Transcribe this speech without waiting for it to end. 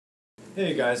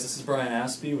Hey guys, this is Brian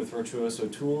Aspie with Virtuoso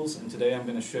Tools, and today I'm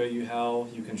going to show you how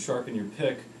you can sharpen your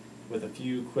pick with a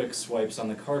few quick swipes on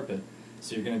the carpet.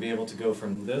 So you're going to be able to go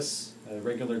from this, a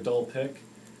regular dull pick,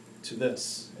 to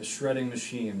this, a shredding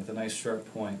machine with a nice sharp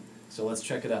point. So let's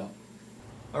check it out.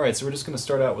 Alright, so we're just going to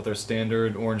start out with our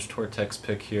standard orange Tortex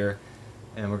pick here,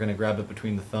 and we're going to grab it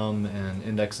between the thumb and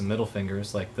index and middle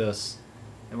fingers like this,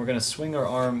 and we're going to swing our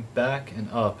arm back and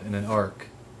up in an arc.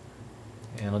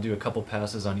 And I'll do a couple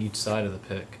passes on each side of the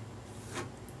pick.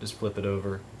 Just flip it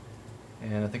over.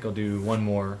 And I think I'll do one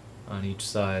more on each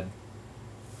side.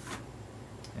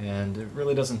 And it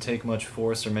really doesn't take much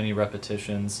force or many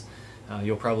repetitions.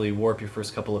 You'll probably warp your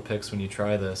first couple of picks when you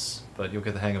try this, but you'll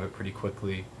get the hang of it pretty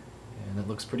quickly. And it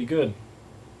looks pretty good.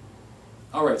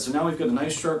 Alright, so now we've got a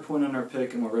nice sharp point on our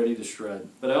pick and we're ready to shred.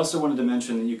 But I also wanted to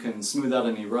mention that you can smooth out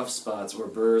any rough spots or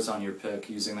burrs on your pick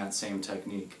using that same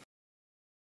technique.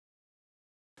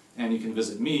 And you can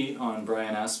visit me on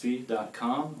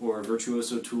brianaspie.com or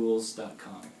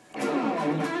virtuosotools.com.